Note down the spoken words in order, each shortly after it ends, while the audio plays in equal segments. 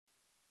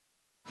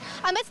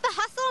Amidst the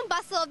hustle and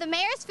bustle of the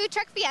mayor's food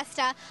truck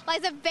Fiesta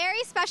lies a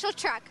very special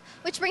truck,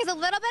 which brings a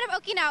little bit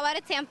of Okinawa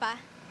to Tampa.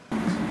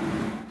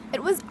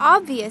 It was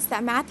obvious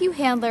that Matthew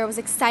Handler was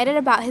excited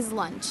about his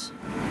lunch.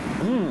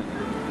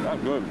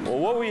 Not good. Well,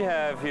 what we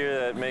have here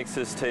that makes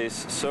this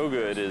taste so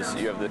good is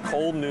you have the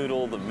cold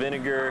noodle, the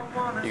vinegar,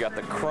 you got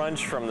the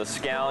crunch from the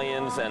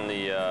scallions and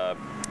the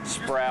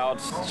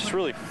sprouts. It's just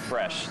really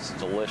fresh. It's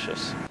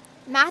delicious.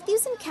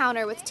 Matthew's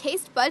encounter with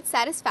taste bud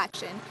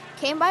satisfaction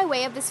came by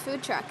way of this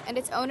food truck and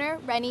its owner,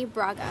 Rennie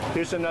Braga.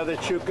 Here's another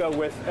chuka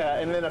with,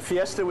 and then a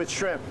fiesta with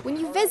shrimp. When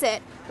you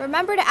visit,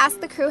 remember to ask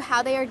the crew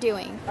how they are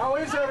doing. How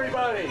is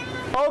everybody?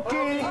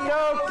 Oki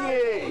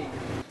Doki!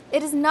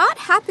 It is not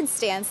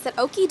happenstance that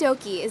Oki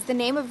Doki is the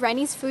name of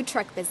Rennie's food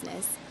truck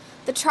business.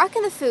 The truck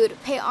and the food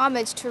pay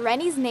homage to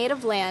Rennie's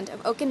native land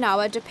of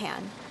Okinawa,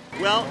 Japan.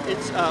 Well,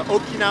 it's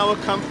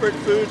Okinawa comfort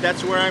food.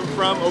 That's where I'm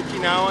from,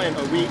 Okinawa,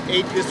 and we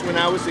ate this when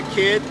I was a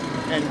kid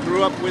and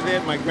grew up with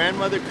it. My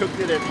grandmother cooked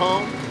it at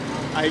home.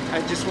 I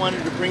just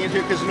wanted to bring it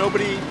here because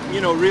nobody,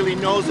 really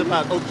knows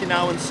about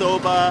Okinawan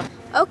soba.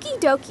 Oki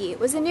Doki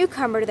was a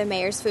newcomer to the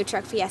mayor's food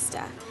truck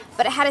Fiesta,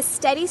 but it had a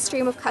steady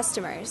stream of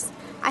customers.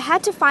 I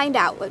had to find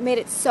out what made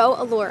it so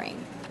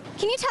alluring.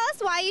 Can you tell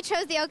us why you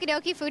chose the Oki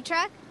Doki food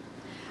truck?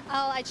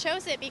 I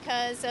chose it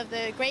because of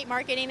the great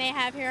marketing they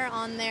have here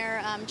on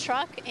their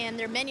truck, and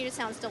their menu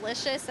sounds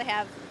delicious. They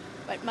have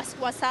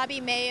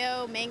wasabi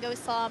mayo, mango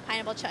salt,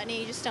 pineapple chutney.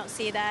 You just don't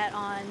see that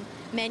on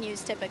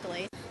menus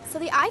typically. So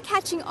the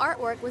eye-catching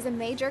artwork was a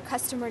major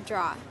customer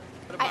draw.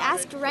 I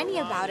asked Rennie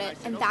about it,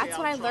 and that's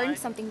when I learned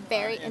something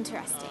very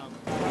interesting.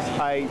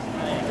 I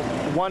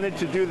wanted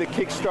to do the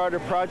Kickstarter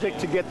project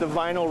to get the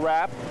vinyl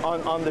wrap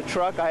on the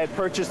truck. I had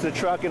purchased the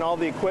truck and all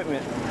the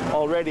equipment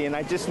already, and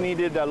I just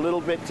needed a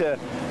little bit to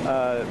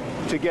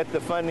get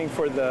the funding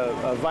for the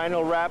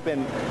vinyl wrap,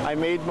 and I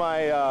made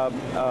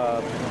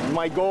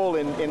my goal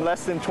in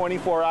less than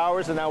 24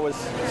 hours, and I was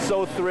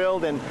so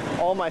thrilled, and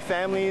all my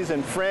families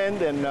and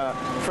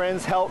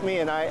friends helped me,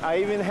 and I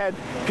even had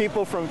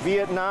people from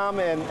Vietnam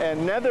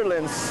and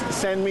Netherlands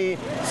send me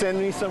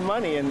some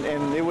money,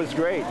 and it was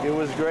great. It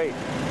was great.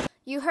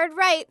 You heard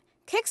right.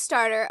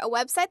 Kickstarter, a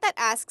website that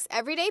asks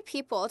everyday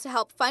people to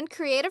help fund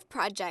creative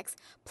projects,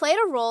 played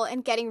a role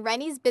in getting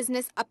Rennie's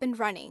business up and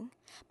running.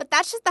 But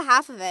that's just the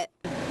half of it.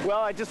 Well,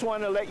 I just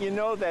want to let you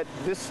know that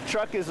this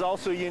truck is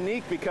also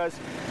unique because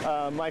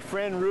my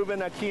friend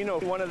Ruben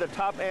Aquino, one of the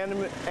top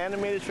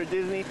animators for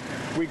Disney,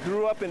 we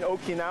grew up in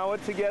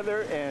Okinawa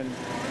together, and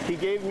he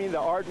gave me the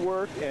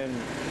artwork, and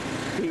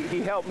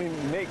he helped me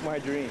make my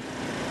dream.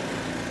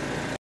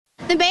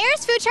 The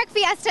mayor's food truck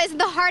Fiesta is in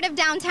the heart of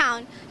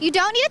downtown. You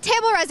don't need a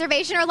table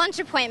reservation or lunch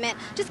appointment.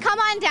 Just come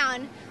on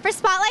down. For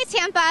Spotlight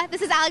Tampa,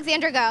 this is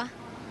Alexandra Go.